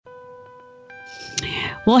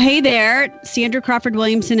Well, hey there, Sandra Crawford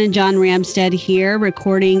Williamson and John Ramstead here,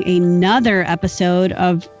 recording another episode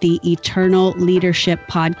of the Eternal Leadership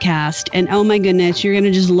Podcast. And oh my goodness, you're going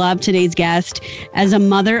to just love today's guest. As a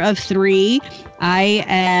mother of three, I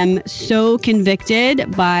am so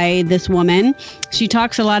convicted by this woman. She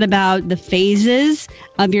talks a lot about the phases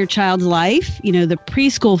of your child's life, you know, the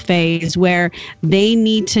preschool phase where they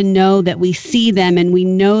need to know that we see them and we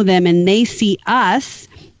know them and they see us,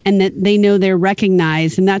 and that they know they're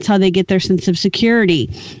recognized, and that's how they get their sense of security.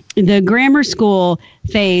 The grammar school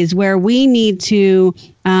phase where we need to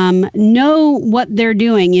know what they're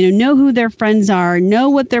doing, know who their friends are, know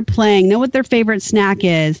what they're playing, know what their favorite snack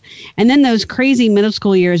is. And then those crazy middle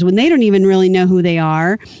school years when they don't even really know who they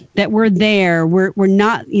are, that we're there. We're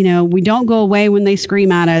not, we don't go away when they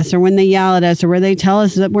scream at us or when they yell at us or where they tell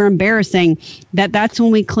us that we're embarrassing, that's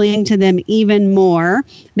when we cling to them even more.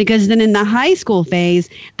 Because then in the high school phase,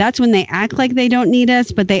 that's when they act like they don't need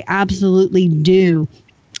us, but they absolutely do.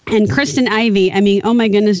 And Kristen Ivy, oh my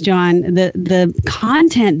goodness, John, the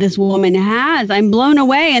content this woman has, I'm blown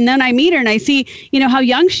away. And then I meet her and I see, how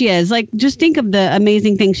young she is. Like, just think of the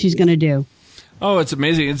amazing things she's going to do. Oh, it's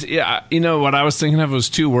amazing. What I was thinking of was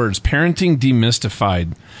two words: parenting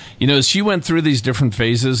demystified. She went through these different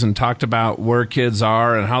phases and talked about where kids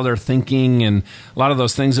are and how they're thinking, and a lot of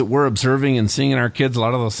those things that we're observing and seeing in our kids, a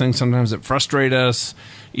lot of those things sometimes that frustrate us,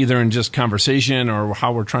 either in just conversation or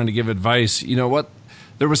how we're trying to give advice.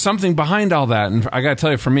 There was something behind all that. And I got to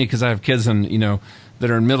tell you, for me, because I have kids that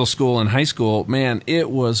are in middle school and high school, man,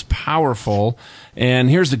 it was powerful. And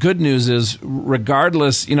here's the good news is,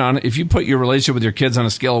 regardless, if you put your relationship with your kids on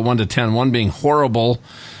a scale of 1 to 10, 1 being horrible,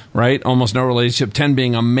 right? Almost no relationship, 10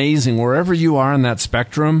 being amazing. Wherever you are in that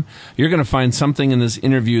spectrum, you're going to find something in this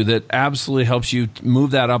interview that absolutely helps you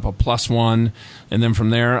move that up a +1. And then from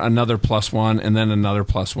there, another +1, and then another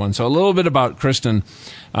 +1. So a little bit about Kristen.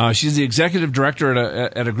 She's the executive director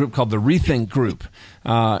at a group called the Rethink Group,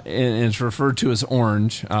 and it's referred to as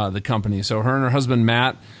Orange, the company. So her and her husband,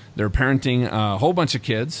 Matt, they're parenting a whole bunch of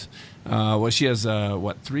kids. She has,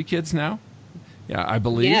 3 kids now? Yeah, I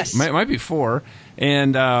believe. Yes. Might be 4.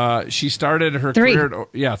 And she started her 3. career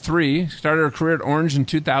at 3. Started her career at Orange in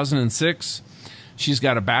 2006. She's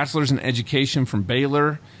got a bachelor's in education from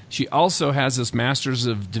Baylor. She also has this Master's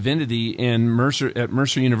of Divinity at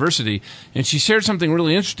Mercer University, and she shared something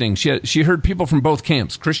really interesting. She heard people from both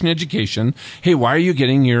camps, Christian education. Hey, why are you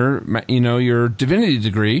getting your divinity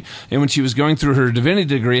degree? And when she was going through her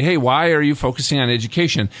divinity degree, hey, why are you focusing on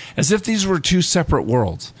education? As if these were two separate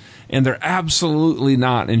worlds. And they're absolutely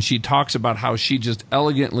not. And she talks about how she just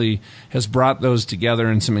elegantly has brought those together,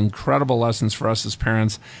 and some incredible lessons for us as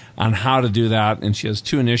parents on how to do that. And she has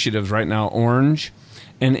 2 initiatives right now, Orange,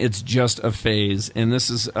 and It's Just a Phase. And this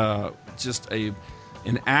is just an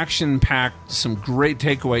action-packed, some great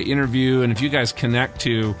takeaway interview. And if you guys connect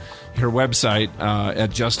to her website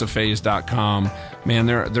at justaphase.com, man,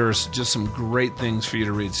 there's just some great things for you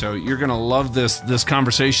to read. So you're going to love this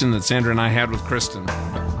conversation that Sandra and I had with Kristen.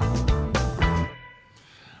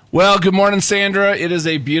 Well, good morning, Sandra. It is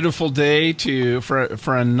a beautiful day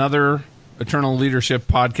for another Eternal Leadership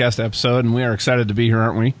Podcast episode, and we are excited to be here,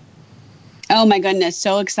 aren't we? Oh my goodness,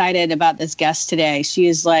 so excited about this guest today. She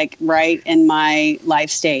is like right in my life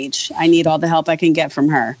stage. I need all the help I can get from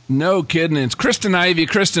her. No kidding. It's Kristen Ivy.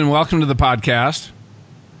 Kristen, welcome to the podcast.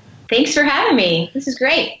 Thanks for having me. This is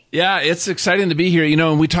great. Yeah, it's exciting to be here.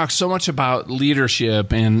 And we talk so much about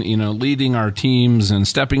leadership and, leading our teams and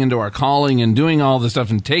stepping into our calling and doing all this stuff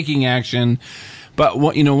and taking action. But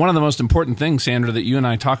one of the most important things, Sandra, that you and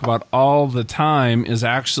I talk about all the time is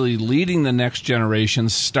actually leading the next generation,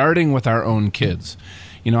 starting with our own kids.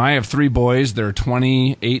 I have 3 boys. They're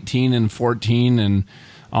 20, 18, and 14, and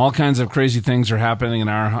all kinds of crazy things are happening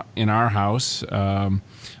in our house.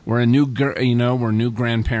 We're new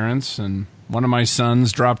grandparents, and one of my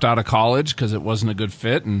sons dropped out of college because it wasn't a good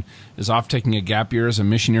fit and is off taking a gap year as a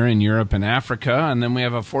missionary in Europe and Africa. And then we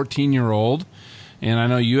have a 14-year-old. And I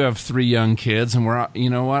know you have 3 young kids, and when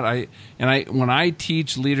I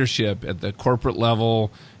teach leadership at the corporate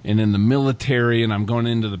level and in the military, and I'm going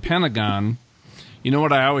into the Pentagon,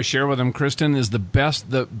 what I always share with them, Kristen, is the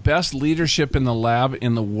best leadership in the lab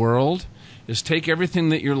in the world is take everything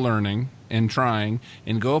that you're learning and trying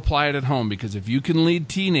and go apply it at home. Because if you can lead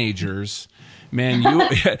teenagers, man,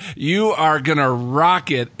 you are gonna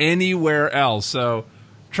rock it anywhere else. So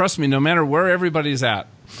trust me, no matter where everybody's at.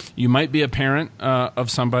 You might be a parent of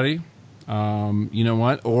somebody,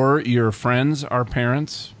 or your friends are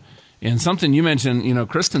parents. And something you mentioned,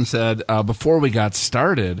 Kristen said before we got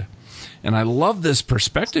started, and I love this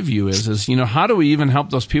perspective is how do we even help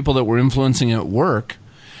those people that we're influencing at work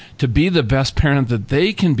to be the best parent that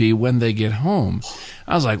they can be when they get home.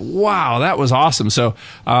 I was like, wow, that was awesome. So,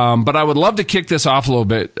 but I would love to kick this off a little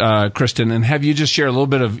bit, Kristen, and have you just share a little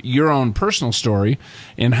bit of your own personal story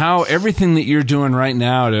and how everything that you're doing right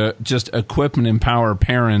now to just equip and empower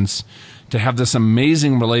parents to have this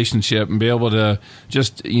amazing relationship and be able to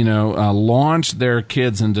just, launch their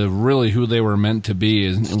kids into really who they were meant to be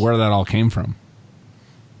and where that all came from.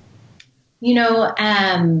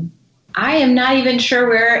 I am not even sure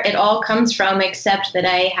where it all comes from, except that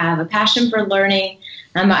I have a passion for learning.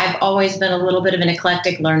 I've always been a little bit of an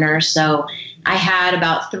eclectic learner, so I had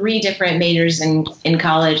about 3 different majors in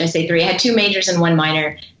college. I say 3. I had 2 majors and 1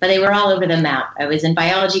 minor, but they were all over the map. I was in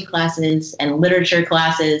biology classes and literature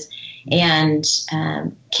classes, and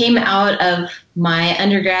came out of my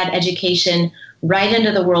undergrad education right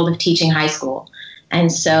into the world of teaching high school. And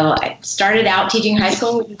so I started out teaching high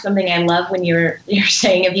school, which is something I love when you're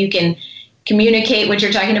saying if you can communicate what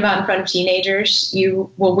you're talking about in front of teenagers, you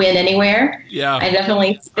will win anywhere. Yeah. I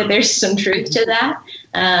definitely think that there's some truth to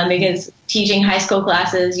that because teaching high school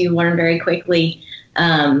classes, you learn very quickly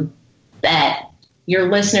that your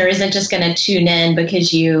listener isn't just going to tune in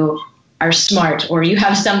because you are smart or you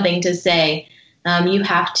have something to say. You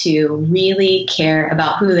have to really care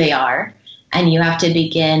about who they are. And you have to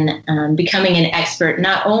begin becoming an expert,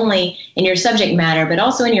 not only in your subject matter, but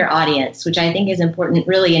also in your audience, which I think is important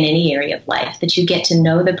really in any area of life, that you get to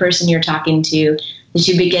know the person you're talking to, that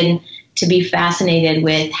you begin to be fascinated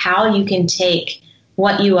with how you can take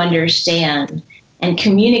what you understand and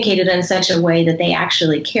communicate it in such a way that they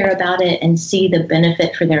actually care about it and see the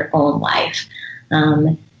benefit for their own life.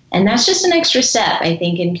 And that's just an extra step, I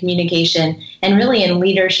think, in communication and really in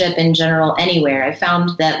leadership in general anywhere. I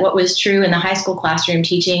found that what was true in the high school classroom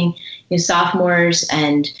teaching sophomores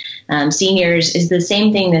and seniors is the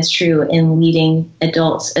same thing that's true in leading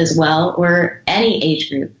adults as well, or any age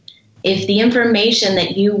group. If the information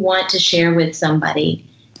that you want to share with somebody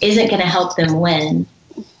isn't going to help them win,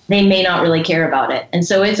 they may not really care about it. And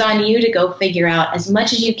so it's on you to go figure out as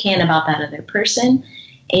much as you can about that other person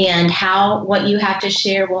and how what you have to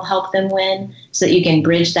share will help them win so that you can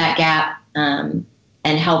bridge that gap and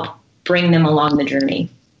help bring them along the journey.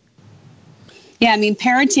 Yeah, I mean,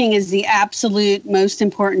 parenting is the absolute most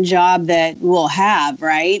important job that we'll have,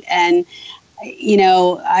 right? And,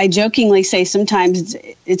 I jokingly say sometimes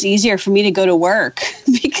it's easier for me to go to work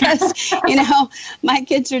because, my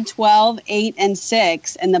kids are 12, 8, and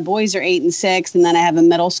 6, and the boys are 8 and 6, and then I have a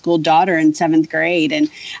middle school daughter in 7th grade. And,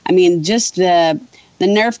 I mean, just the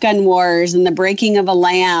Nerf gun wars and the breaking of a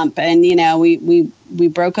lamp, and we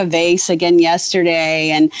broke a vase again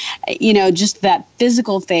yesterday, and just that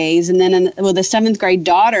physical phase. And then with the 7th grade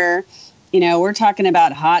daughter, we're talking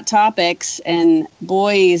about hot topics and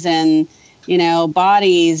boys and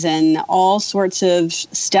bodies and all sorts of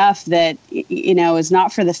stuff that is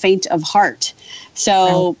not for the faint of heart.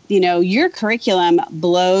 So, your curriculum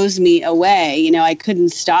blows me away. I couldn't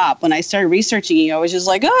stop. When I started researching you, I was just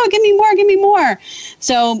like, oh, give me more.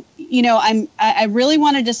 So, I really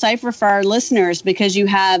want to decipher for our listeners, because you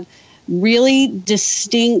have really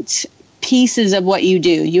distinct pieces of what you do.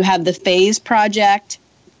 You have the Phase Project.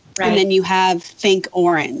 Right. And then you have Think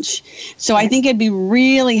Orange. So I think it'd be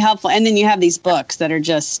really helpful. And then you have these books that are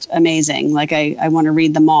just amazing. Like I want to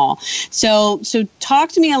read them all. So talk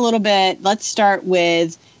to me a little bit. Let's start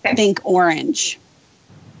with Think Orange.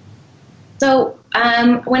 So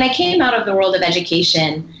when I came out of the world of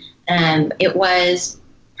education, it was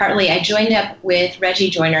partly I joined up with Reggie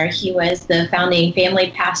Joyner. He was the founding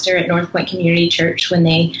family pastor at North Point Community Church when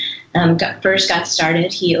they first got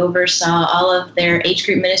started. He oversaw all of their age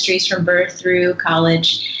group ministries from birth through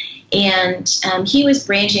college. And he was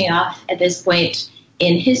branching off at this point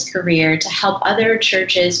in his career to help other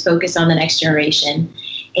churches focus on the next generation.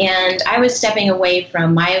 And I was stepping away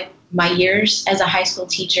from my years as a high school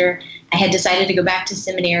teacher. I had decided to go back to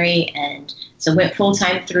seminary, and so went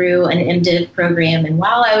full-time through an MDiv program. And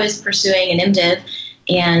while I was pursuing an MDiv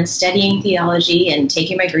and studying theology and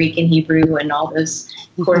taking my Greek and Hebrew and all those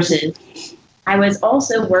courses, I was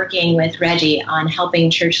also working with Reggie on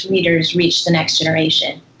helping church leaders reach the next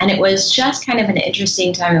generation. And it was just kind of an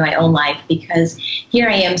interesting time in my own life, because here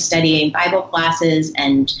I am studying Bible classes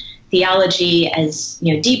and theology as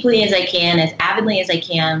deeply as I can, as avidly as I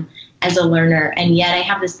can as a learner. And yet I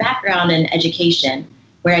have this background in education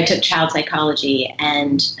where I took child psychology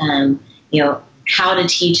and, how to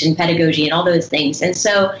teach and pedagogy and all those things. And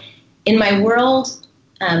so in my world,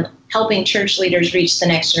 helping church leaders reach the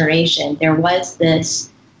next generation, there was this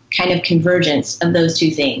kind of convergence of those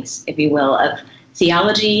two things, if you will, of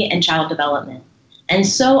theology and child development. And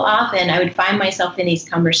so often I would find myself in these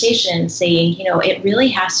conversations saying, it really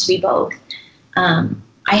has to be both.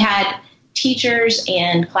 I had teachers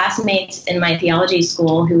and classmates in my theology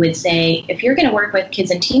school who would say, if you're going to work with kids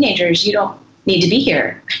and teenagers, you don't need to be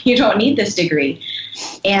here. You don't need this degree.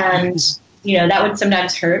 And, that would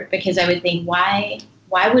sometimes hurt because I would think, why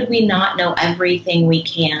would we not know everything we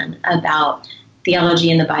can about theology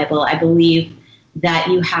in the Bible? I believe that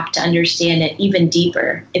you have to understand it even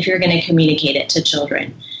deeper if you're going to communicate it to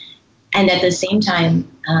children. And at the same time,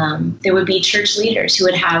 there would be church leaders who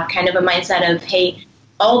would have kind of a mindset of, hey,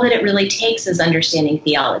 all that it really takes is understanding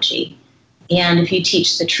theology. And if you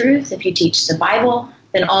teach the truth, if you teach the Bible,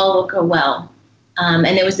 then all will go well. And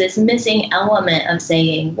there was this missing element of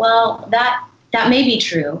saying, well, that may be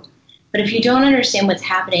true, but if you don't understand what's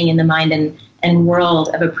happening in the mind and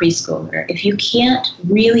world of a preschooler, if you can't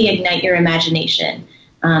really ignite your imagination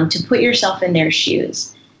to put yourself in their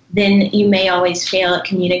shoes, then you may always fail at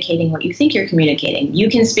communicating what you think you're communicating. You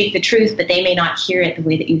can speak the truth, but they may not hear it the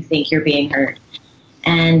way that you think you're being heard.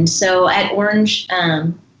 And so at Orange,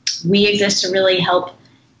 we exist to really help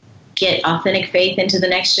get authentic faith into the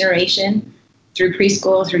next generation through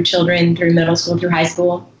preschool, through children, through middle school, through high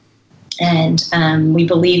school. And we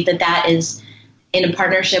believe that is in a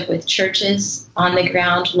partnership with churches on the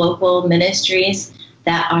ground, local ministries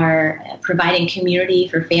that are providing community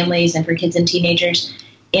for families and for kids and teenagers,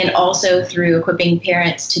 and also through equipping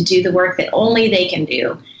parents to do the work that only they can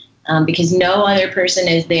do, because no other person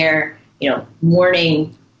is there,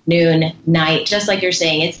 morning, noon, night. Just like you're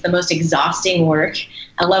saying, it's the most exhausting work.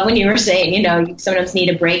 I love when you were saying, you sometimes need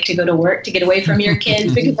a break to go to work to get away from your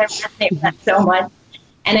kids because they're fascinated with that so much.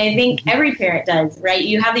 And I think every parent does, right?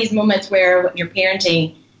 You have these moments where when you're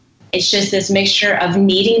parenting, it's just this mixture of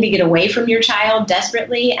needing to get away from your child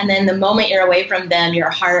desperately, and then the moment you're away from them,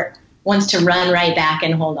 your heart wants to run right back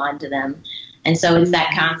and hold on to them. And so it's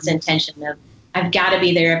that constant tension of, I've got to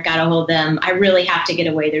be there, I've got to hold them, I really have to get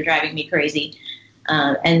away, they're driving me crazy.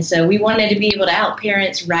 And so we wanted to be able to help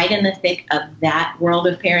parents right in the thick of that world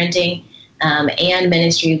of parenting and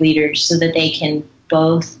ministry leaders so that they can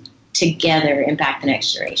both together impact the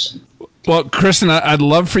next generation. Well, Kristen, I'd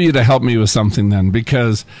love for you to help me with something then,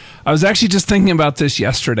 because I was actually just thinking about this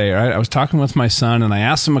yesterday. Right? I was talking with my son and I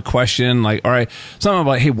asked him a question like, all right, something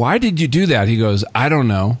about, hey, why did you do that? He goes, I don't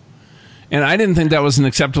know. And I didn't think that was an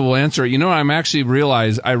acceptable answer. I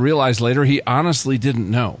realized later he honestly didn't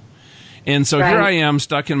know. And so Here I am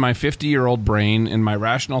stuck in my 50-year-old brain and my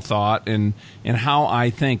rational thought and how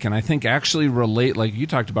I think. And I think actually relate, like you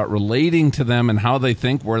talked about, relating to them and how they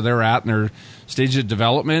think, where they're at in their stage of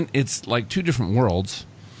development. It's like two different worlds.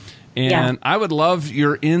 And I would love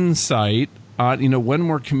your insight on, when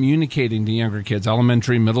we're communicating to younger kids,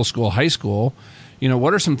 elementary, middle school, high school,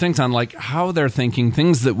 what are some things on like how they're thinking,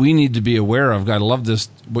 things that we need to be aware of? I love this,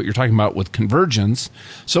 what you're talking about with convergence,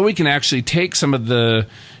 so we can actually take some of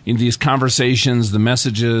these conversations, the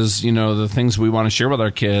messages, the things we want to share with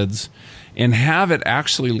our kids, and have it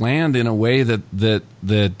actually land in a way that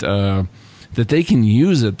they can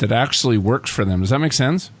use it, that actually works for them. Does that make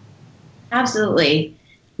sense? Absolutely.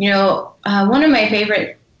 One of my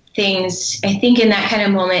favorite things, I think, in that kind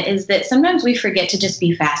of moment is that sometimes we forget to just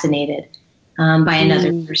be fascinated by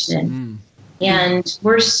another person. And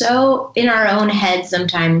we're so in our own head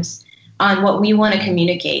sometimes on what we want to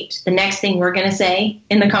communicate, the next thing we're going to say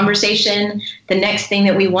in the conversation, the next thing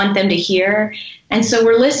that we want them to hear. And so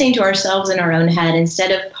we're listening to ourselves in our own head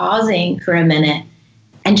instead of pausing for a minute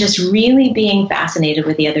and just really being fascinated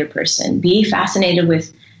with the other person. Be fascinated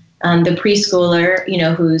with the preschooler,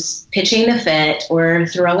 who's pitching the fit or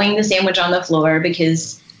throwing the sandwich on the floor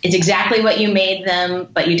because it's exactly what you made them,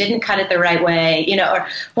 but you didn't cut it the right way, or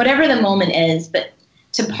whatever the moment is. But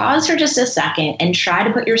to pause for just a second and try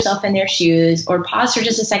to put yourself in their shoes, or pause for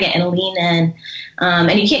just a second and lean in.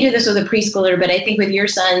 And you can't do this with a preschooler, but I think with your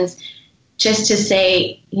sons, just to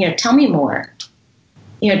say, tell me more,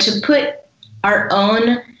 to put our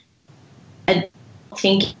own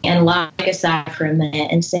thinking and logic aside for a minute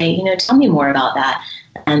and say, tell me more about that.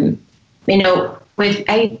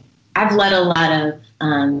 I've led a lot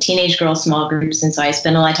of teenage girl small groups, and so I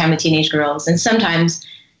spend a lot of time with teenage girls, and sometimes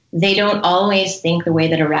they don't always think the way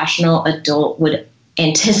that a rational adult would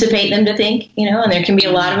anticipate them to think, and there can be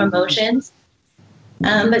a lot of emotions.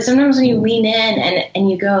 But sometimes when you lean in and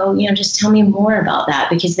you go, just tell me more about that,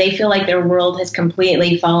 because they feel like their world has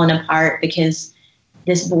completely fallen apart because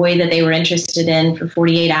this boy that they were interested in for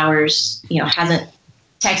 48 hours, hasn't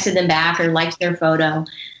texted them back or liked their photo.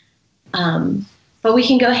 But we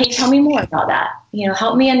can go, hey, tell me more about that.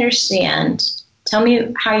 Help me understand. Tell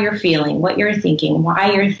me how you're feeling, what you're thinking,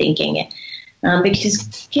 why you're thinking it.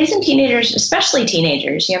 Because kids and teenagers, especially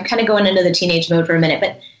teenagers, I'm kind of going into the teenage mode for a minute,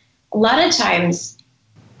 but a lot of times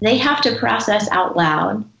they have to process out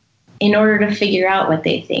loud in order to figure out what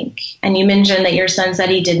they think. And you mentioned that your son said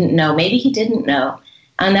he didn't know. Maybe he didn't know.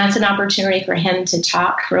 And that's an opportunity for him to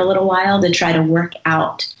talk for a little while to try to work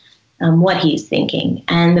out what he's thinking.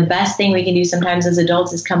 And the best thing we can do sometimes as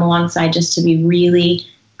adults is come alongside just to be really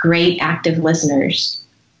great, active listeners.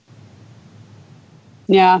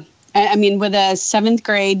 Yeah. I mean, with a 7th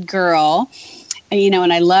grade girl,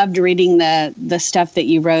 and I loved reading the stuff that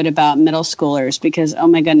you wrote about middle schoolers because, oh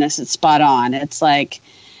my goodness, it's spot on. It's like,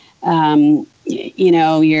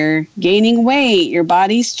 you're gaining weight, your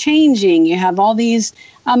body's changing, you have all these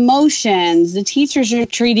emotions, the teachers are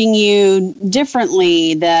treating you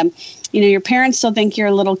differently, your parents still think you're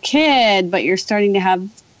a little kid, but you're starting to have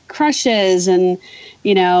crushes and,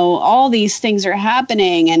 all these things are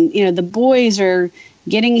happening and, the boys are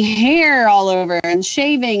getting hair all over and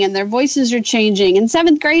shaving and their voices are changing in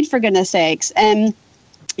 7th grade, for goodness sakes. And,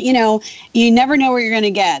 you never know where you're going to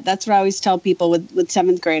get. That's what I always tell people with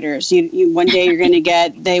 7th graders. You one day you're going to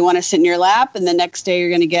get, they want to sit in your lap. And the next day you're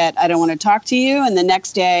going to get, I don't want to talk to you. And the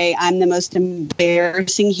next day I'm the most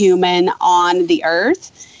embarrassing human on the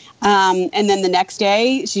earth. And then the next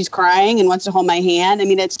day she's crying and wants to hold my hand. I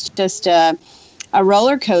mean, it's just a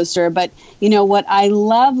roller coaster. But, what I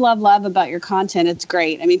love about your content, it's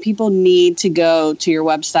great. I mean, people need to go to your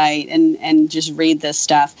website and just read this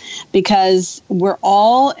stuff because we're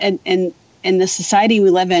all in the society we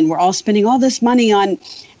live in, we're all spending all this money on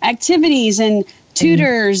activities and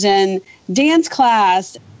tutors and dance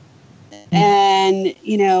class and,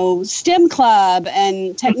 STEM club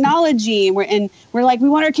and technology. We're like, we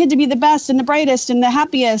want our kid to be the best and the brightest and the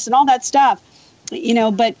happiest and all that stuff.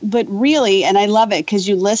 But really, and I love it because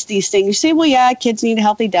you list these things. You say, well, yeah, kids need a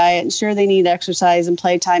healthy diet and sure they need exercise and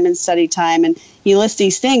playtime and study time. And you list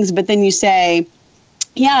these things, but then you say,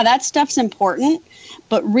 yeah, that stuff's important.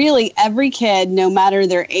 But really, every kid, no matter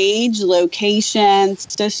their age, location,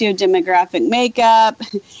 sociodemographic makeup,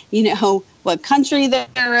 what country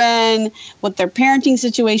they're in, what their parenting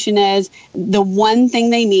situation is, the one thing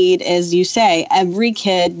they need is, you say, every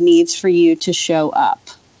kid needs for you to show up.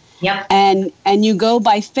 Yep. And you go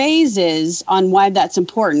by phases on why that's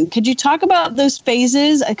important. Could you talk about those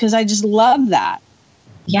phases? Because I just love that.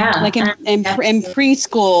 Yeah. Like in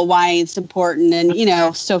preschool, why it's important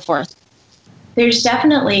and, so forth. There's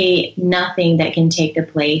definitely nothing that can take the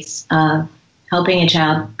place of helping a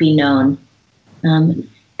child be known. And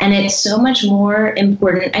it's so much more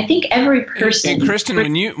important. I think every person. And Kristen,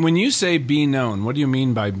 when you say be known, what do you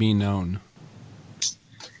mean by be known?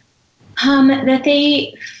 That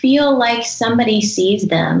they feel like somebody sees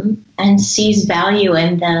them and sees value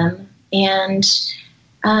in them. And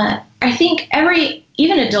I think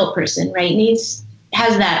even adult person, right,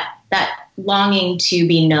 has that longing to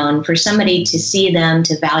be known, for somebody to see them,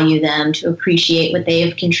 to value them, to appreciate what they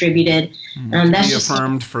have contributed. To be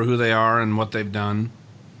affirmed for who they are and what they've done.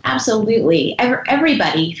 Absolutely.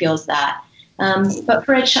 Everybody feels that. But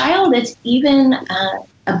for a child, it's even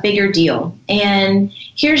a bigger deal. And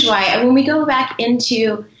here's why. When we go back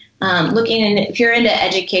into looking, and if you're into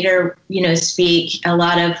educator, speak, a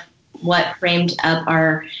lot of what framed up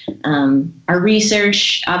our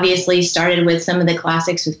research obviously started with some of the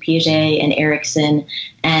classics with Piaget and Erikson,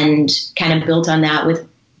 and kind of built on that with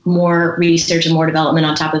more research and more development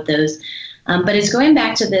on top of those. But it's going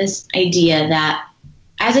back to this idea that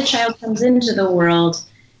as a child comes into the world,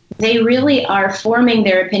 they really are forming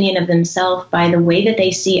their opinion of themselves by the way that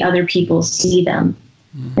they see other people see them.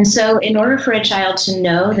 Mm-hmm. And so in order for a child to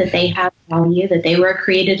know that they have value, that they were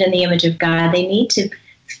created in the image of God, they need to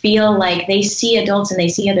feel like they see adults and they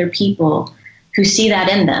see other people who see that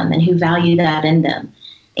in them and who value that in them.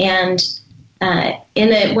 And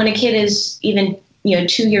when a kid is even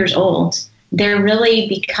 2 years old, they're really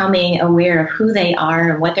becoming aware of who they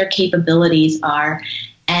are and what their capabilities are.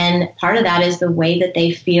 And part of that is the way that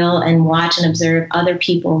they feel and watch and observe other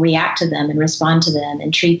people react to them and respond to them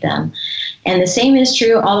and treat them. And the same is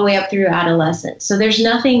true all the way up through adolescence. So there's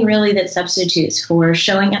nothing really that substitutes for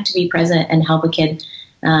showing up to be present and help a kid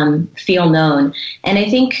feel known. And I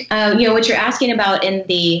think, what you're asking about in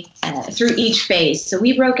the through each phase. So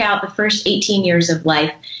we broke out the first 18 years of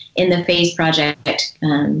life in the phase project.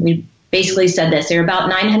 We basically said this: there are about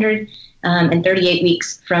 938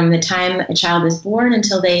 weeks from the time a child is born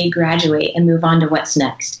until they graduate and move on to what's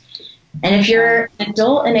next. And if you're an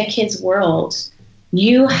adult in a kid's world,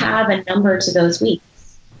 you have a number to those weeks.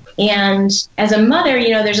 And as a mother,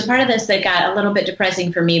 there's a part of this that got a little bit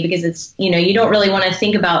depressing for me, because it's, you don't really want to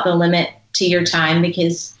think about the limit to your time,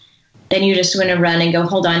 because then you just want to run and go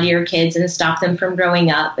hold on to your kids and stop them from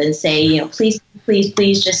growing up and say, please, please,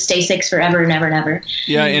 please just stay 6 forever and ever and ever.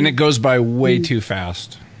 Yeah, and it goes by way too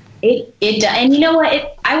fast. It and you know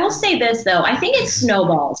what? I will say this, though. I think it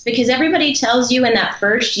snowballs because everybody tells you in that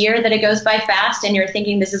first year that it goes by fast, and you're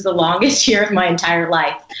thinking this is the longest year of my entire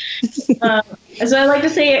life. So I like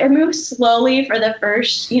to say it moves slowly for the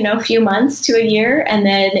first, few months to a year, and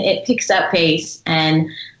then it picks up pace. And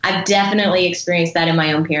I've definitely experienced that in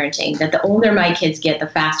my own parenting, that the older my kids get, the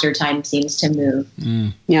faster time seems to move.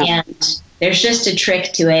 Yeah. And there's just a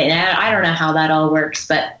trick to it. And I don't know how that all works,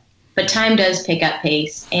 but time does pick up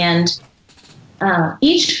pace. And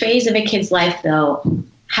each phase of a kid's life, though,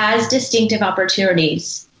 has distinctive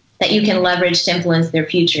opportunities that you can leverage to influence their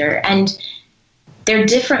future. And they're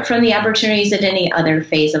different from the opportunities at any other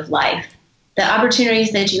phase of life. The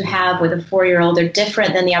opportunities that you have with a 4-year-old are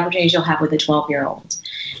different than the opportunities you'll have with a 12-year-old.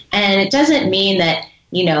 And it doesn't mean that,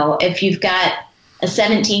 if you've got a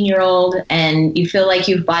 17-year-old and you feel like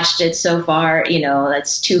you've botched it so far,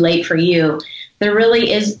 that's too late for you. There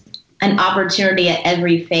really is an opportunity at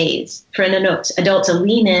every phase for an adult to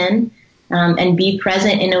lean in and be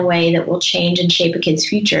present in a way that will change and shape a kid's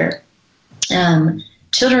future.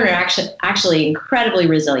 Children are actually incredibly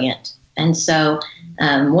resilient. And so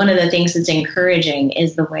one of the things that's encouraging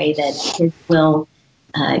is the way that kids will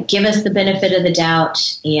give us the benefit of the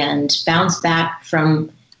doubt and bounce back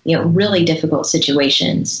from really difficult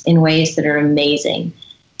situations in ways that are amazing.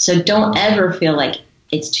 So don't ever feel like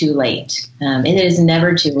it's too late. It is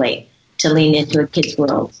never too late to lean into a kid's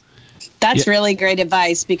world. That's really great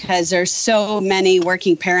advice, because there's so many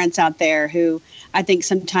working parents out there who I think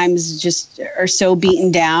sometimes just are so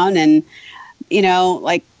beaten down and,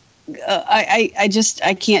 I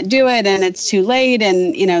can't do it and it's too late.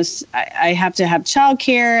 And, I have to have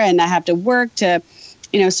childcare and I have to work to,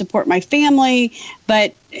 support my family.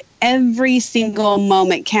 But every single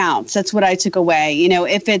moment counts. That's what I took away.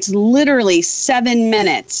 If it's literally 7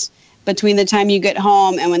 minutes between the time you get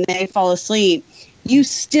home and when they fall asleep, you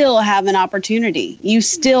still have an opportunity. You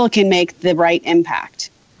still can make the right impact.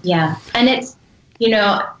 Yeah. And it's,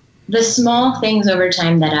 the small things over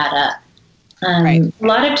time that add up. Right. A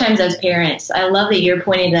lot of times as parents, I love that you're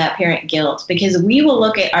pointing to that parent guilt, because we will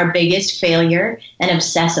look at our biggest failure and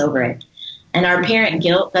obsess over it. And our parent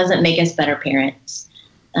guilt doesn't make us better parents.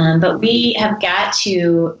 But we have got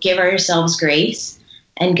to give ourselves grace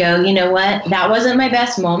and go, you know what, that wasn't my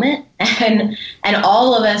best moment. And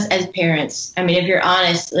all of us as parents, I mean, if you're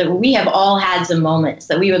honest, we have all had some moments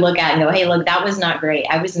that we would look at and go, hey, look, that was not great.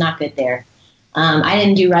 I was not good there. I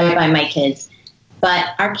didn't do right by my kids.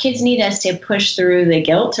 But our kids need us to push through the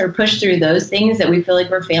guilt or push through those things that we feel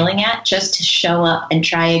like we're failing at, just to show up and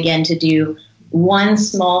try again to do one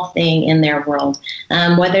small thing in their world.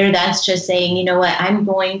 Whether that's just saying, you know what, I'm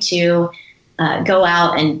going to go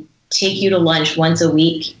out and take you to lunch once a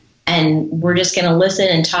week, and we're just going to listen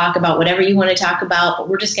and talk about whatever you want to talk about, but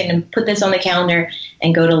we're just going to put this on the calendar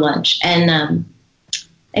and go to lunch. And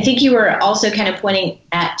I think you were also kind of pointing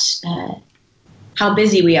at how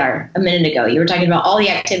busy we are a minute ago. You were talking about all the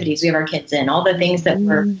activities we have our kids in, all the things that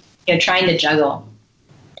we're trying to juggle.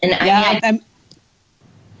 And I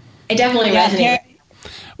definitely resonate.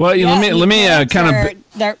 Well, let me kind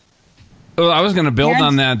of. Well, I was going to build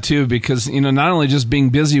on that too, because not only just being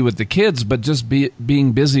busy with the kids, but just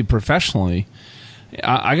being busy professionally.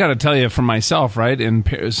 I got to tell you, for myself, right?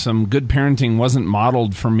 And some good parenting wasn't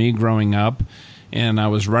modeled for me growing up. And I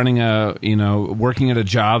was running working at a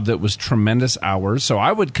job that was tremendous hours. So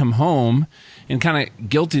I would come home and kind of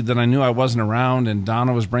guilty that I knew I wasn't around, and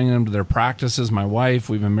Donna was bringing them to their practices. My wife,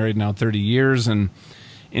 we've been married now 30 years. And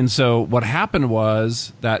so what happened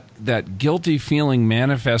was that guilty feeling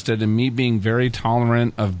manifested in me being very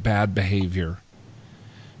tolerant of bad behavior.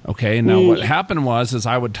 Okay. Now what happened is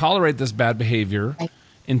I would tolerate this bad behavior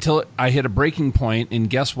until I hit a breaking point, and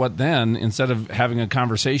guess what then? Instead of having a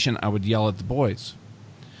conversation, I would yell at the boys.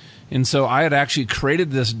 And so I had actually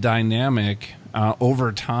created this dynamic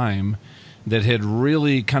over time that had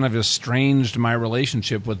really kind of estranged my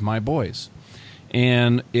relationship with my boys.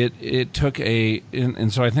 And it took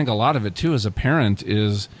and so I think a lot of it too as a parent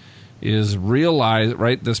is realize,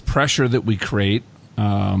 right, this pressure that we create.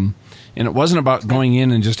 And it wasn't about going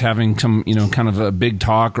in and just having some, kind of a big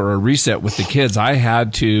talk or a reset with the kids. I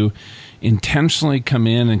had to intentionally come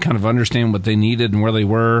in and kind of understand what they needed and where they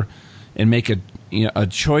were, and make a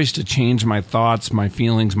choice to change my thoughts, my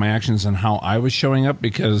feelings, my actions, and how I was showing up.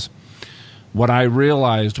 Because what I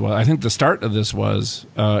realized, well, I think the start of this where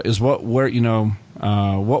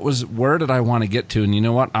did I want to get to? And you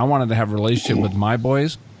know what? I wanted to have a relationship with my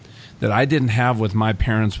boys that I didn't have with my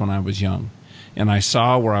parents when I was young. and I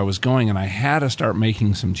saw where I was going, and I had to start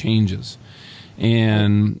making some changes.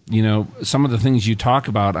 And, some of the things you talk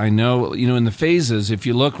about, I know, in the phases, if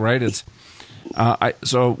you look, right, it's,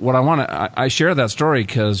 so what I share that story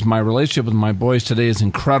because my relationship with my boys today is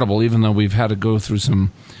incredible, even though we've had to go through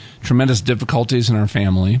some tremendous difficulties in our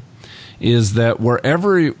family, is that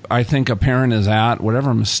wherever I think a parent is at,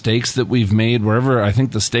 whatever mistakes that we've made, wherever I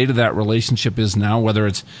think the state of that relationship is now, whether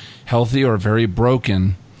it's healthy or very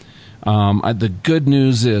broken, the good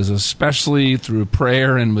news is, especially through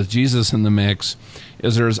prayer and with Jesus in the mix,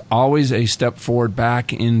 is there's always a step forward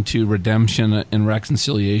back into redemption and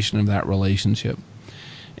reconciliation of that relationship.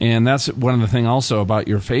 And that's one of the things also about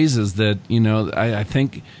your phases that, I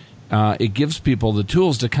think it gives people the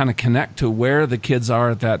tools to kind of connect to where the kids are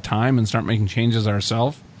at that time and start making changes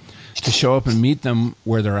ourselves to show up and meet them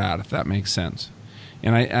where they're at, if that makes sense.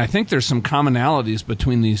 And I think there's some commonalities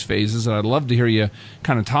between these phases that I'd love to hear you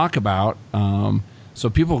kind of talk about. So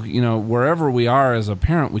people, wherever we are as a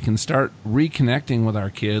parent, we can start reconnecting with our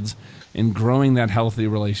kids and growing that healthy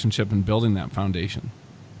relationship and building that foundation.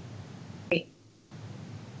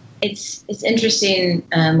 It's interesting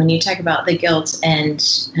when you talk about the guilt, and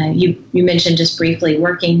you mentioned just briefly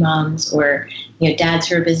working moms or dads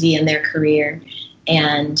who are busy in their career.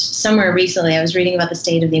 And somewhere recently, I was reading about the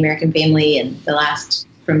state of the American family and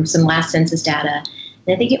from some last census data.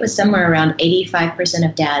 And I think it was somewhere around 85%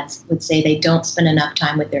 of dads would say they don't spend enough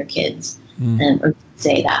time with their kids, or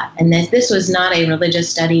say that. And this was not a religious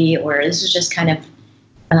study, or this was just kind of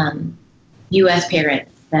U.S.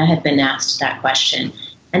 parents that had been asked that question.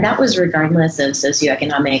 And that was regardless of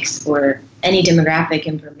socioeconomics or any demographic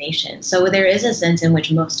information. So there is a sense in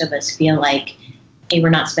which most of us feel like, hey, we're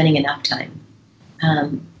not spending enough time.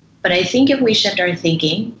 But I think if we shift our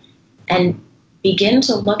thinking and begin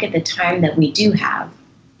to look at the time that we do have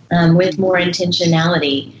with more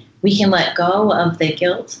intentionality, we can let go of the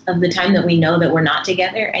guilt of the time that we know that we're not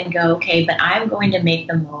together and go, okay, but I'm going to make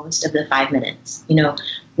the most of the 5 minutes.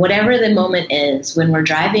 Whatever the moment is, when we're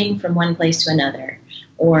driving from one place to another,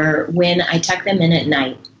 or when I tuck them in at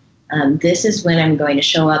night, this is when I'm going to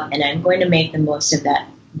show up, and I'm going to make the most of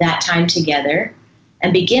that time together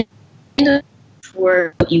and begin to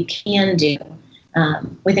for what you can do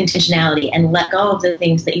with intentionality, and let go of the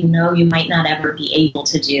things that you might not ever be able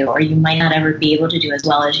to do, or you might not ever be able to do as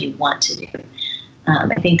well as you want to do.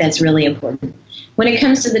 I think that's really important. When it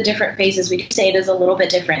comes to the different phases, we say it is a little bit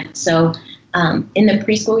different. So in the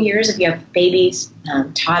preschool years, if you have babies,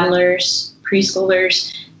 toddlers,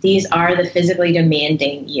 preschoolers, these are the physically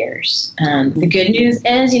demanding years. The good news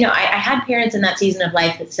is, I had parents in that season of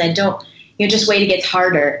life that said, don't, just wait, it gets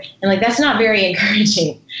harder. And that's not very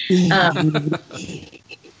encouraging.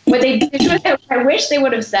 What I wish they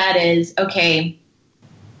would have said is, okay,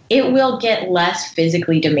 it will get less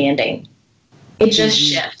physically demanding. It just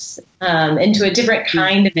shifts into a different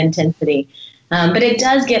kind of intensity. But it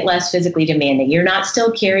does get less physically demanding. You're not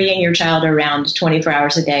still carrying your child around 24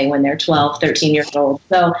 hours a day when they're 12, 13 years old.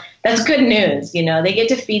 So that's good news. They get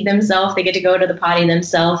to feed themselves. They get to go to the potty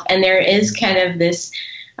themselves. And there is kind of this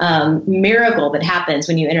miracle that happens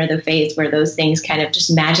when you enter the phase where those things kind of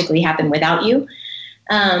just magically happen without you.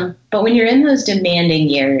 But when you're in those demanding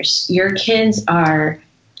years, your kids are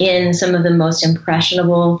in some of the most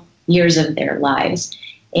impressionable years of their lives.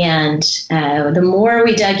 And the more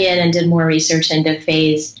we dug in and did more research into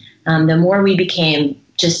phase, the more we became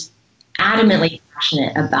just adamantly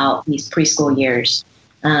passionate about these preschool years.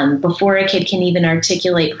 Before a kid can even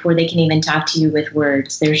articulate, before they can even talk to you with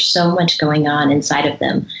words, there's so much going on inside of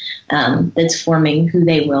them that's forming who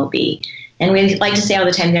they will be. And we like to say all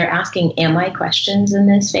the time, they're asking, am I questions in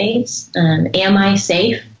this phase? Am I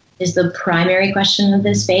safe is the primary question of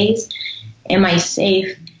this phase. Am I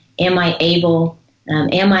safe? Am I able?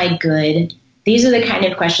 Am I good? These are the kind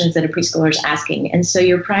of questions that a preschooler is asking. And so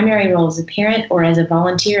your primary role as a parent or as a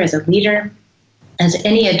volunteer, as a leader, as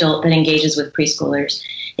any adult that engages with preschoolers,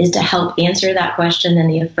 is to help answer that question in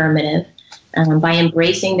the affirmative by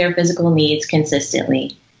embracing their physical needs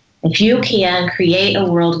consistently. If you can create a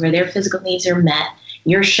world where their physical needs are met,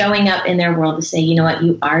 you're showing up in their world to say, you know what,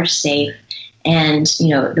 you are safe, and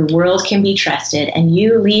the world can be trusted, and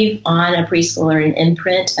you leave on a preschooler an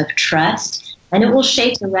imprint of trust, and it will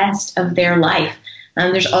shape the rest of their life.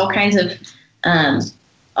 There's all kinds of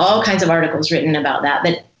articles written about that,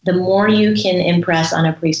 but the more you can impress on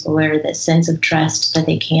a preschooler that sense of trust, that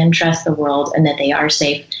they can trust the world and that they are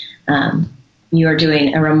safe, you are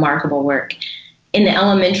doing a remarkable work. In the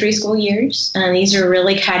elementary school years, these are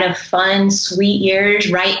really kind of fun, sweet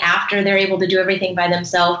years right after they're able to do everything by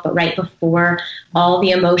themselves, but right before all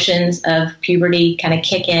the emotions of puberty kind of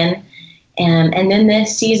kick in. And then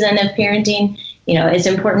this season of parenting, it's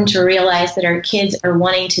important to realize that our kids are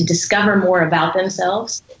wanting to discover more about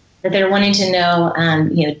themselves, that they're wanting to know,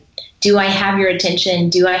 do I have your attention?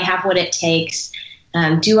 Do I have what it takes?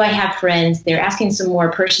 Do I have friends? They're asking some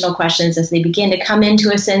more personal questions as they begin to come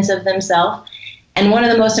into a sense of themselves. And one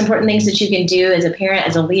of the most important things that you can do as a parent,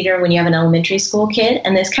 as a leader, when you have an elementary school kid,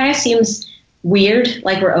 and this kind of seems weird,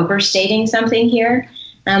 like we're overstating something here,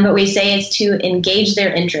 but we say it's to engage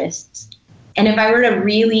their interests. And if I were to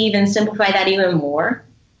really even simplify that even more,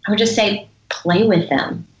 I would just say play with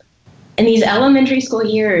them. In these elementary school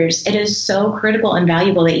years, it is so critical and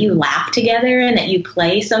valuable that you laugh together and that you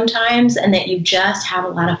play sometimes and that you just have a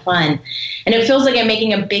lot of fun. And it feels like I'm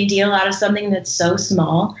making a big deal out of something that's so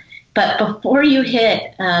small. But before you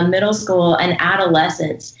hit middle school and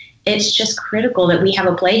adolescence, it's just critical that we have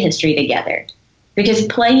a play history together. Because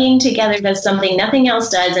playing together does something nothing else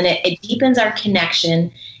does, and it deepens our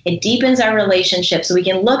connection. It deepens our relationship, so we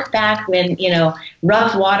can look back when,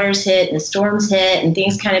 rough waters hit and storms hit and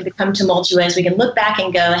things kind of become tumultuous. We can look back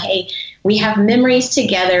and go, hey, we have memories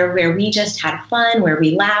together where we just had fun, where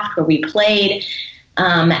we laughed, where we played.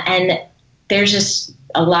 And there's just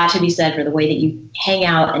a lot to be said for the way that you hang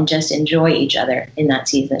out and just enjoy each other in that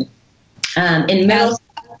season. In middle,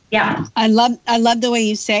 yeah. I love the way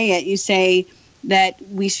you say it. You say that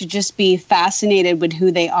we should just be fascinated with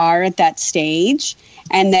who they are at that stage,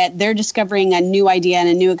 and that they're discovering a new idea and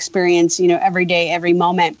a new experience, every day, every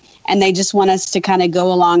moment. And they just want us to kind of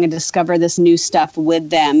go along and discover this new stuff with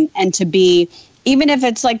them, and to be, even if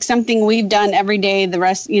it's like something we've done every day, the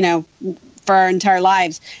rest, for our entire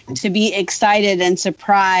lives, to be excited and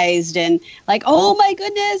surprised and like, oh my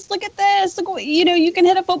goodness, look at this. Look, you can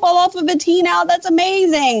hit a football off of a tee now. That's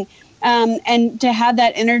amazing. And to have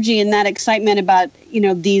that energy and that excitement about,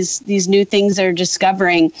 these new things they're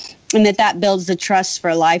discovering, and that builds the trust for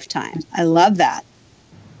a lifetime. I love that.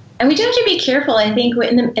 And we do have to be careful, I think,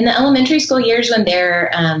 in the elementary school years when they're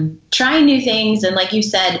trying new things. And like you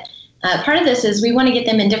said, part of this is we want to get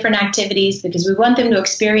them in different activities because we want them to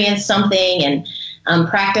experience something and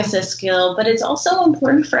practice a skill. But it's also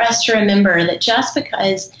important for us to remember that just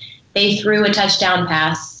because they threw a touchdown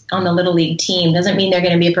pass on the Little League team doesn't mean they're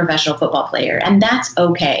going to be a professional football player. And that's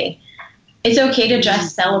okay. It's okay to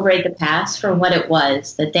just celebrate the past for what it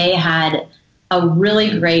was, that they had a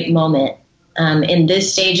really great moment in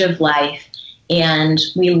this stage of life. And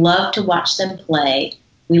we love to watch them play.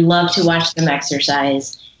 We love to watch them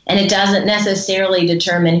exercise. And it doesn't necessarily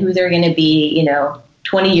determine who they're going to be,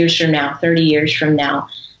 20 years from now, 30 years from now.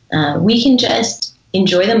 We can just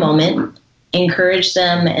enjoy the moment, encourage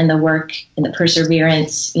them in the work and the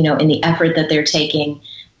perseverance, in the effort that they're taking,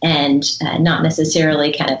 and not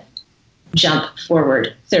necessarily kind of jump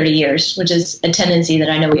forward 30 years, which is a tendency that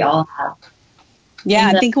I know we all have.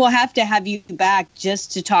 Yeah, I think we'll have to have you back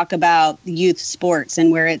just to talk about youth sports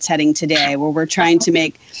and where it's heading today, where we're trying to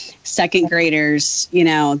make second graders,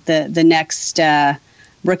 the next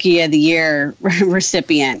Rookie of the Year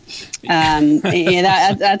recipient.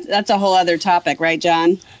 That's a whole other topic, right,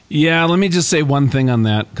 John? Yeah, let me just say one thing on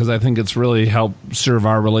that, because I think it's really helped serve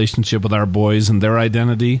our relationship with our boys and their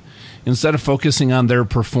identity. Instead of focusing on their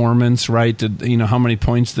performance, right? How many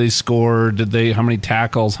points they scored? How many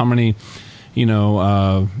tackles? How many,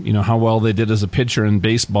 how well they did as a pitcher in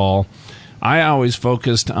baseball? I always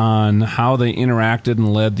focused on how they interacted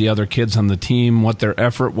and led the other kids on the team, what their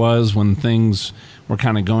effort was when things were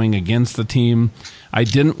kind of going against the team. I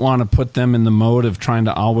didn't want to put them in the mode of trying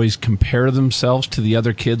to always compare themselves to the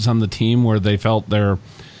other kids on the team where they felt their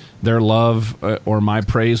love or my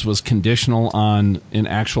praise was conditional on an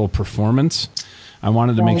actual performance. I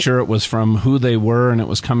wanted to make sure it was from who they were and it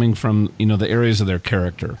was coming from, the areas of their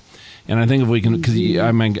character. And I think if we can, because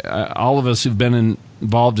all of us who've been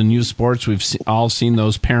involved in youth sports, we've all seen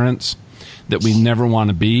those parents that we never want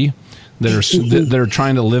to be, that are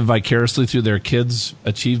trying to live vicariously through their kids'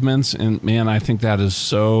 achievements. And man, I think that is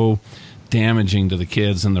so damaging to the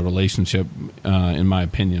kids and the relationship, in my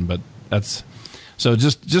opinion. But that's so.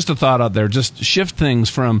 Just a thought out there. Just shift things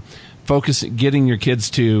from getting your kids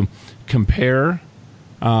to compare,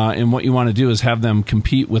 and what you want to do is have them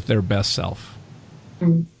compete with their best self.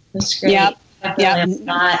 That's great. Yep. Definitely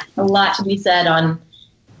a lot to be said on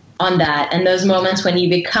that. And those moments when you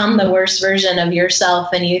become the worst version of yourself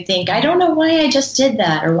and you think, I don't know why I just did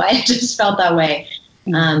that or why I just felt that way.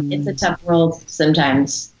 It's a tough world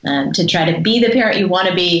sometimes to try to be the parent you want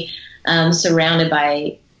to be, surrounded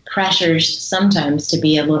by pressures sometimes to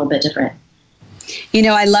be a little bit different. You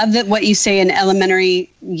know, I love that what you say in elementary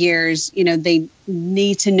years, you know, they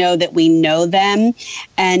need to know that we know them,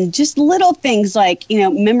 and just little things like, you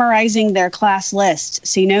know, memorizing their class list.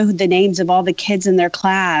 So you know the names of all the kids in their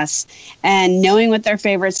class, and knowing what their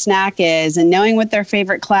favorite snack is, and knowing what their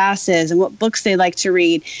favorite class is, and what books they like to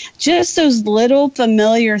read. Just those little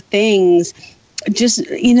familiar things, just,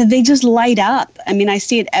 you know, they just light up. I mean, I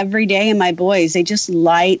see it every day in my boys. They just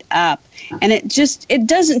light up. And it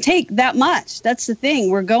doesn't take that much. That's the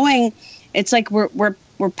thing. It's like we're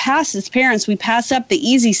past, as parents, we pass up the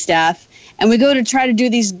easy stuff and we go to try to do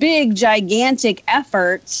these big, gigantic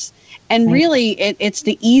efforts. And really, it's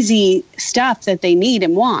the easy stuff that they need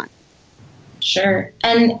and want. Sure.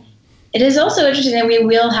 And it is also interesting that we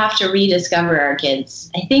will have to rediscover our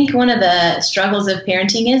kids. I think one of the struggles of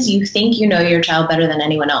parenting is you think you know your child better than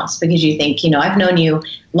anyone else, because you think, you know, I've known you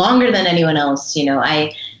longer than anyone else.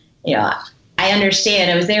 I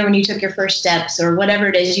understand. I was there when you took your first steps, or whatever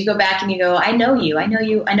it is. You go back and you go, I know you. I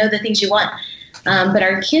know the things you want. But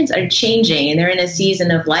our kids are changing, and they're in a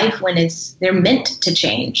season of life when they're meant to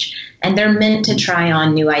change, and they're meant to try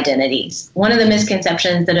on new identities. One of the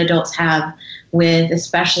misconceptions that adults have with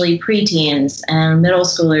especially preteens and middle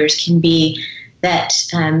schoolers can be that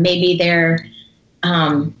maybe they're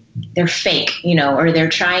fake, you know, or they're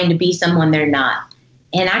trying to be someone they're not.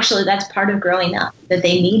 And actually, that's part of growing up, that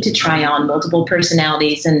they need to try on multiple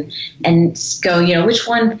personalities and go, you know, which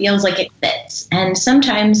one feels like it fits. And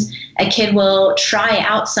sometimes a kid will try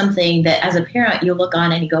out something that as a parent, you look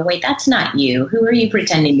on and you go, wait, that's not you. Who are you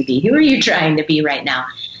pretending to be? Who are you trying to be right now?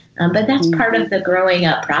 But that's part of the growing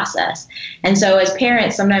up process. And so as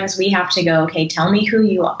parents, sometimes we have to go, okay, tell me who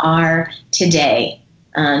you are today.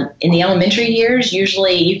 In the elementary years,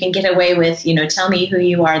 usually you can get away with, you know, tell me who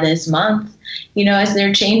you are this month, you know, as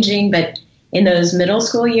they're changing. But in those middle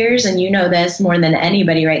school years, and you know this more than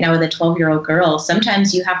anybody right now with a 12-year-old girl,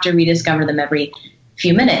 sometimes you have to rediscover them every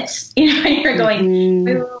few minutes. You know, you're going,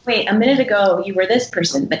 wait, a minute ago you were this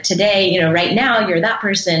person, but today, you know, right now you're that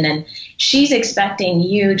person. And she's expecting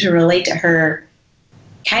you to relate to her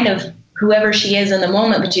kind of whoever she is in the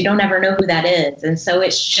moment, but you don't ever know who that is. And so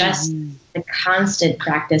it's just the constant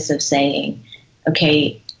practice of saying,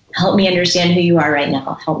 okay, help me understand who you are right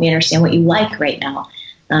now. Help me understand what you like right now.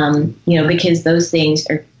 You know, because those things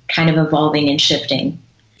are kind of evolving and shifting.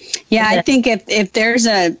 Yeah, I think if there's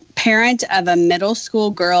a parent of a middle school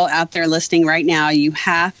girl out there listening right now, you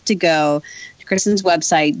have to go to Kristen's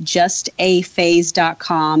website,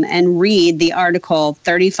 justaphase.com, and read the article,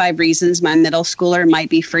 35 Reasons My Middle Schooler Might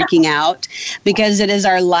Be Freaking Out, because it is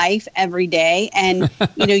our life every day. And,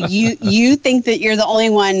 you know, you think that you're the only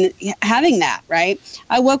one having that, right?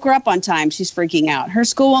 I woke her up on time. She's freaking out. Her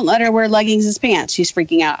school won't let her wear leggings as pants. She's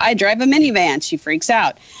freaking out. I drive a minivan. She freaks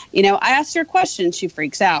out. You know, I asked her a question. She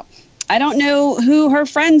freaks out. I don't know who her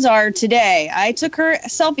friends are today. I took her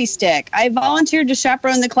selfie stick. I volunteered to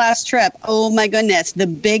chaperone the class trip. Oh, my goodness, the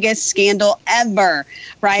biggest scandal ever,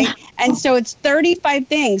 right? And so it's 35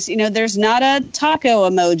 things. You know, there's not a taco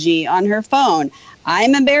emoji on her phone.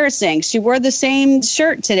 I'm embarrassing. She wore the same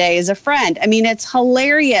shirt today as a friend. I mean, it's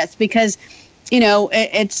hilarious because, you know,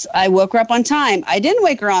 I woke her up on time. I didn't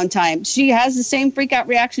wake her on time. She has the same freak out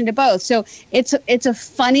reaction to both. So it's a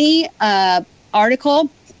funny article.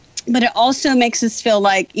 But it also makes us feel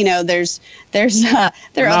like, you know, there are not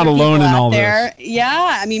alone in all there. This.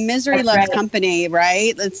 Yeah, I mean, misery loves company,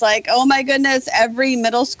 right? It's like, oh my goodness, every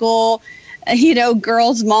middle school, you know,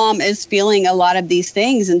 girl's mom is feeling a lot of these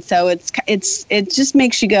things, and so it just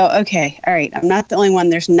makes you go, okay, all right, I'm not the only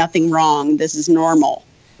one. There's nothing wrong. This is normal.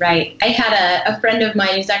 Right. I had a friend of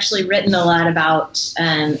mine who's actually written a lot about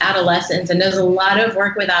adolescence and does a lot of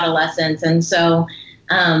work with adolescents, and so.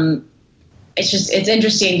 It's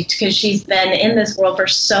interesting because she's been in this world for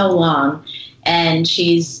so long, and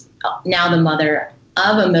she's now the mother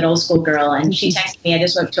of a middle school girl. And she texted me, I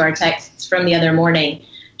just went to our texts from the other morning.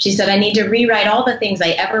 She said, I need to rewrite all the things I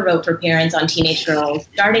ever wrote for parents on teenage girls,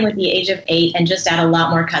 starting with the age of 8, and just add a lot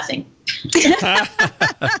more cussing.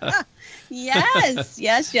 Yes.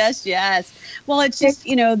 Well, it's just,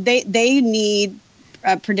 you know, they need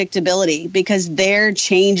predictability because they're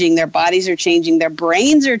changing. Their bodies are changing. Their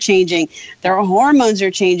brains are changing. Their hormones are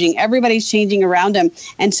changing. Everybody's changing around them.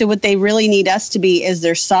 And so what they really need us to be is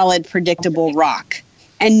their solid, predictable rock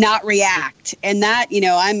and not react. And that, you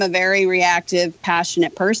know, I'm a very reactive,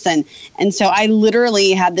 passionate person. And so I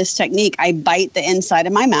literally have this technique. I bite the inside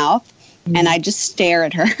of my mouth and I just stare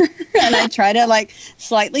at her and I try to like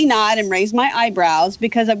slightly nod and raise my eyebrows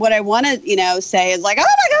because of what I want to, say is like, oh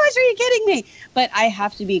my gosh, are you kidding me? But I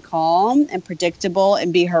have to be calm and predictable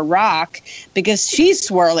and be her rock because she's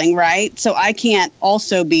swirling, right? So I can't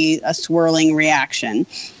also be a swirling reaction.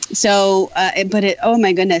 So, oh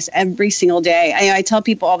my goodness, every single day. I tell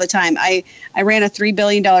people all the time, I ran a $3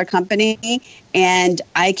 billion company and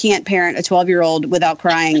I can't parent a 12-year-old without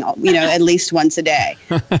crying, at least once a day.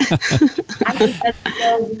 I think that's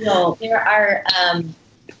so real. There are,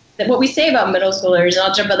 what we say about middle schoolers, and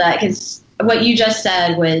I'll jump on that because what you just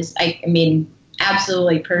said was,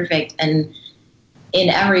 absolutely perfect and in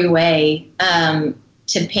every way,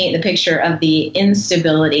 to paint the picture of the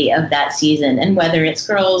instability of that season. And whether it's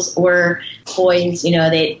girls or boys,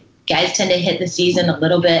 guys tend to hit the season a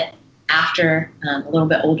little bit after, a little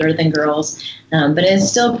bit older than girls, but it's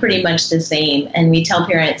still pretty much the same. And we tell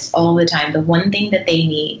parents all the time, the one thing that they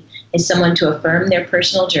need is someone to affirm their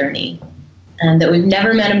personal journey, and that we've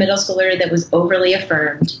never met a middle schooler that was overly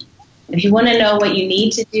affirmed. If you want to know what you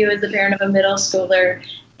need to do as the parent of a middle schooler,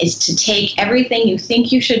 is to take everything you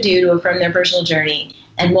think you should do to affirm their personal journey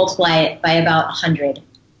and multiply it by about 100,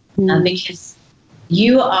 because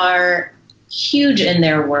you are huge in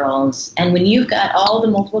their worlds. And when you've got all the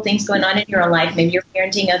multiple things going on in your own life, maybe you're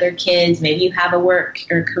parenting other kids, maybe you have a work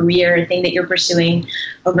or career thing that you're pursuing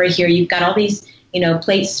over here, you've got all these,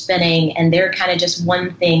 plates spinning, and they're kind of just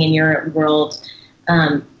one thing in your world.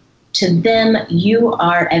 To them, you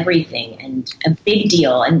are everything and a big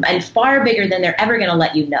deal and far bigger than they're ever going to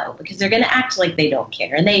let you know, because they're going to act like they don't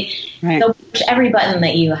care. And they'll push every button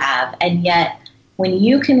that you have. And yet, when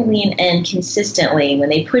you can lean in consistently, when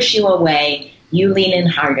they push you away, you lean in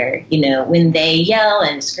harder. When they yell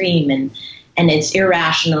and scream and it's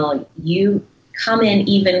irrational, you come in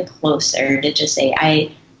even closer to just say,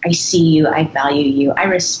 I see you, I value you, I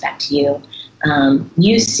respect you.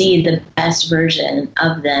 You see the best version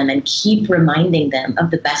of them and keep reminding them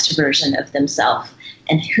of the best version of themselves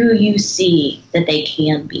and who you see that they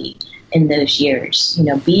can be in those years.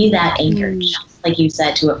 Be that anchor, just like you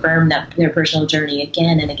said, to affirm their personal journey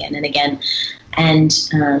again and again and again, and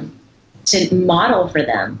to model for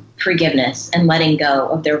them forgiveness and letting go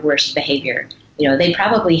of their worst behavior. They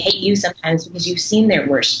probably hate you sometimes because you've seen their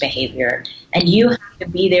worst behavior, and you have to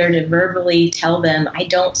be there to verbally tell them, I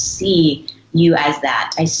don't see you as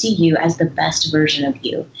that. I see you as the best version of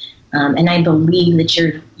you. And I believe that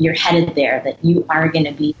you're headed there, that you are going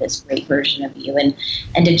to be this great version of you.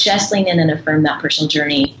 And to just lean in and affirm that personal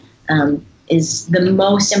journey is the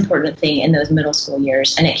most important thing in those middle school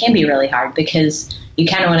years. And it can be really hard because you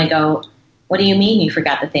kind of want to go, what do you mean you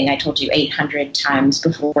forgot the thing I told you 800 times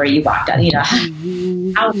before you walked out?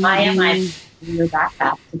 Why am I your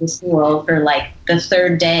backpack to the school for like the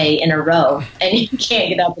third day in a row and you can't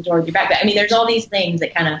get out the door with your backpack? There's all these things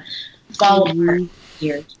that kind of fall apart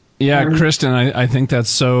here. Yeah, Kristen, I think that's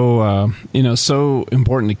so, so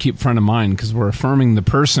important to keep front of mind, because we're affirming the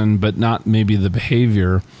person, but not maybe the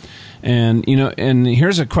behavior. And, and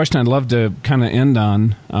here's a question I'd love to kind of end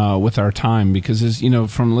on with our time, because is,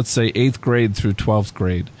 from, let's say, 8th grade through 12th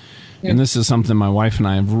grade. And this is something my wife and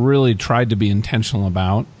I have really tried to be intentional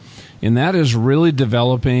about. And that is really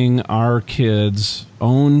developing our kids'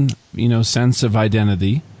 own, sense of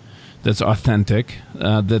identity that's authentic,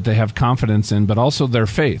 that they have confidence in, but also their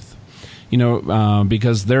faith.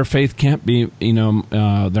 Because their faith can't be,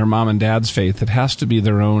 their mom and dad's faith. It has to be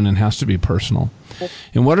their own and has to be personal.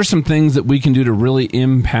 And what are some things that we can do to really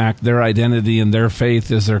impact their identity and their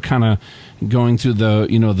faith as they're kind of going through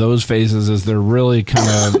the, those phases, as they're really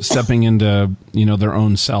kind of stepping into, their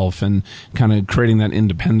own self and kind of creating that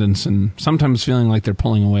independence and sometimes feeling like they're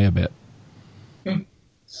pulling away a bit?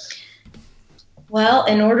 Well,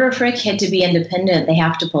 in order for a kid to be independent, they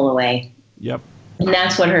have to pull away. Yep. And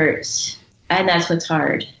that's what hurts. And that's what's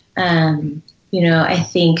hard. I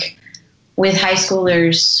think with high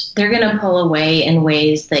schoolers, they're going to pull away in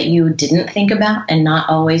ways that you didn't think about and not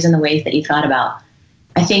always in the ways that you thought about.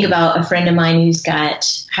 I think about a friend of mine who's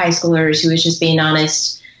got high schoolers who was just being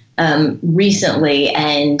honest recently,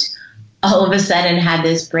 and all of a sudden had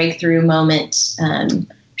this breakthrough moment.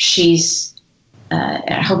 She's,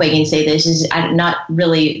 I hope I can say this, I'm not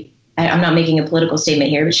making a political statement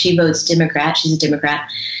here, but she votes Democrat. She's a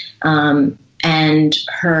Democrat. And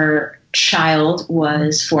her child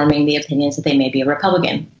was forming the opinions that they may be a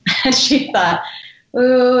Republican. And she thought,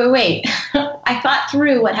 oh, wait, I thought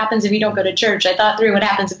through what happens if you don't go to church. I thought through what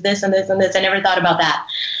happens if this and this and this. I never thought about that.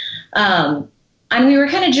 And we were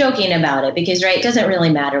kind of joking about it because, right, it doesn't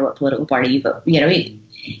really matter what political party you vote.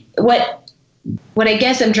 What I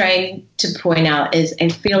guess I'm trying to point out is I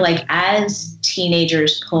feel like as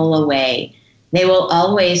teenagers pull away, they will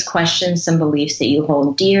always question some beliefs that you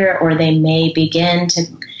hold dear, or they may begin to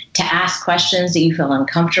ask questions that you feel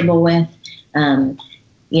uncomfortable with.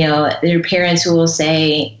 There are parents who will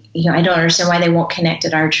say, I don't understand why they won't connect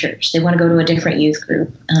at our church. They want to go to a different youth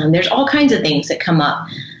group. There's all kinds of things that come up.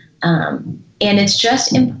 And it's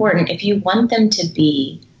just important, if you want them to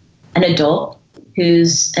be an adult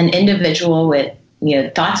who's an individual with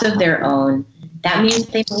thoughts of their own, that means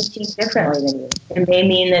they may think differently than you. It may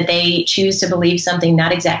mean that they choose to believe something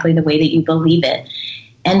not exactly the way that you believe it.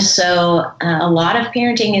 And so a lot of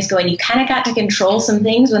parenting is going, you kind of got to control some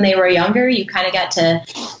things when they were younger. You kind of got to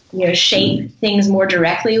shape things more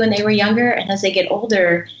directly when they were younger. And as they get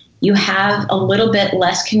older, you have a little bit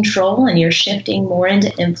less control and you're shifting more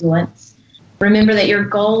into influence. Remember that your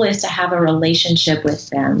goal is to have a relationship with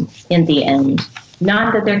them in the end.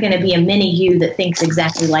 Not that they're going to be a mini you that thinks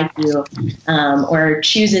exactly like you or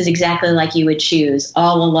chooses exactly like you would choose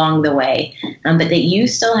all along the way, but that you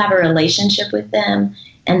still have a relationship with them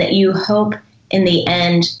and that you hope in the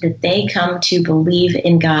end that they come to believe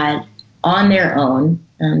in God on their own,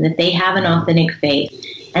 that they have an authentic faith.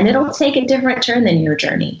 And it'll take a different turn than your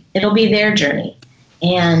journey. It'll be their journey.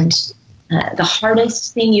 And the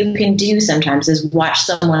hardest thing you can do sometimes is watch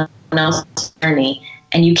someone else's journey.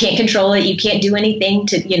 And you can't control it. You can't do anything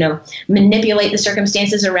to, manipulate the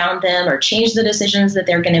circumstances around them or change the decisions that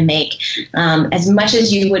they're going to make. As much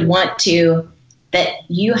as you would want to, that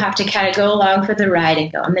you have to kind of go along for the ride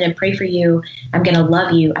and go, I'm going to pray for you. I'm going to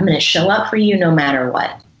love you. I'm going to show up for you no matter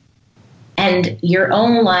what. And your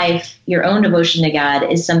own life, your own devotion to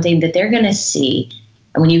God is something that they're going to see.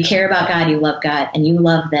 And when you care about God, you love God, and you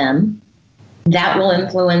love them, that will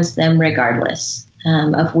influence them regardless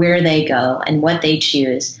of where they go and what they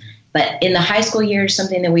choose. But in the high school years,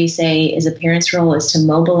 something that we say is a parent's role is to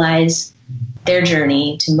mobilize their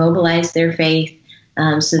journey, to mobilize their faith,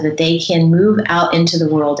 so that they can move out into the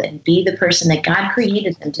world and be the person that God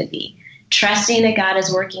created them to be, trusting that God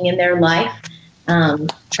is working in their life,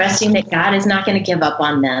 trusting that God is not going to give up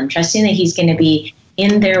on them, trusting that He's going to be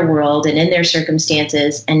in their world and in their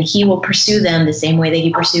circumstances, and He will pursue them the same way that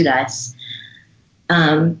He pursued us.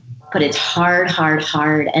 But it's hard.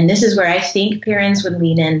 And this is where I think parents would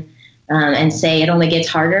lean in and say it only gets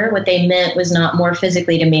harder. What they meant was not more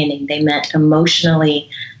physically demanding. They meant emotionally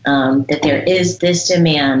that there is this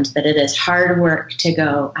demand, that it is hard work to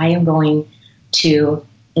go, I am going to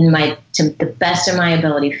the best of my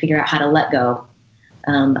ability, figure out how to let go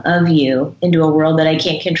of you into a world that I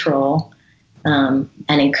can't control, and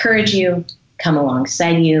encourage you, come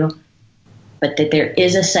alongside you, but that there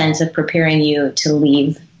is a sense of preparing you to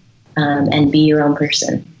leave and be your own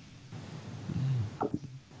person.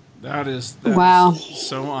 That is wow.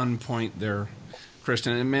 So on point there,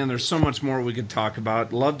 Kristen. And man, there's so much more we could talk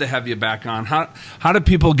about. Love to have you back on. How do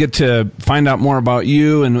people get to find out more about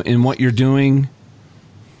you and what you're doing?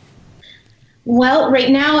 Well, right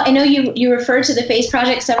now, I know you referred to the Phase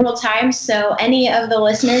Project several times, so any of the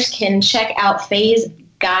listeners can check out Phase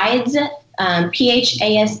Guides,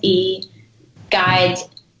 PHASE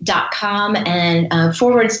guides.com and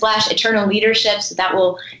 /eternal leadership. So that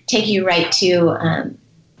will take you right to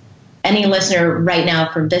any listener right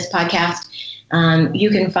now from this podcast. You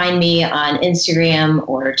can find me on Instagram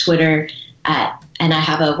or Twitter and I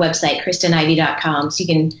have a website, KristenIvy.com, so you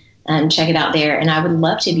can check it out there. And I would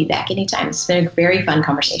love to be back anytime. It's been a very fun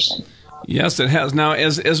conversation. Yes, it has. Now,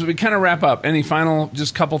 as we kind of wrap up, any final,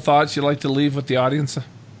 just couple thoughts you'd like to leave with the audience?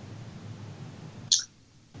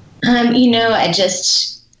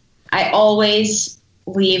 I always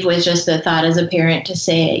leave with just the thought as a parent to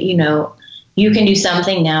say, you can do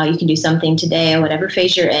something now, you can do something today, or whatever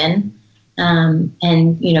phase you're in.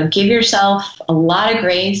 And give yourself a lot of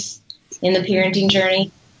grace in the parenting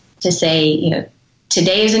journey to say,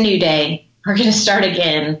 today is a new day. We're going to start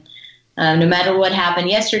again. No matter what happened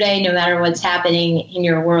yesterday, no matter what's happening in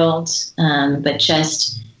your world, but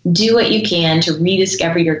just do what you can to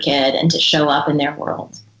rediscover your kid and to show up in their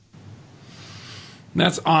world.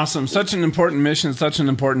 That's awesome. Such an important mission, such an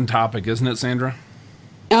important topic, isn't it, Sandra?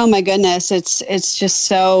 Oh my goodness. It's just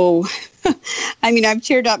so, I've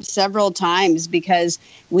teared up several times because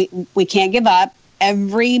we can't give up.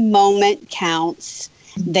 Every moment counts.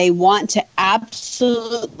 They want to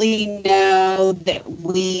absolutely know that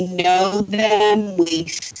we know them, we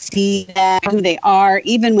see them, who they are,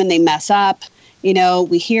 even when they mess up.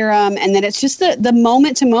 We hear them, and then it's just the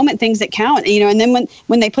moment-to-moment things that count. And then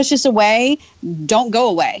when they push us away, don't go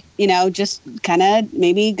away. Just kind of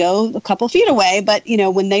maybe go a couple feet away. But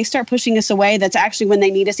when they start pushing us away, that's actually when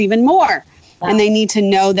they need us even more, and they need to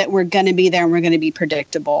know that we're going to be there and we're going to be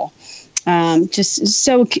predictable. Just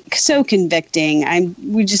so convicting.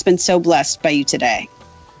 We've just been so blessed by you today.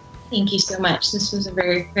 Thank you so much. This was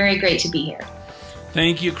very, very great to be here.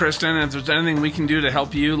 Thank you, Kristen. If there's anything we can do to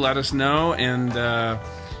help you, let us know. And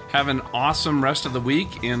have an awesome rest of the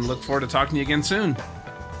week, and look forward to talking to you again soon.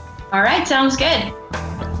 All right, sounds good.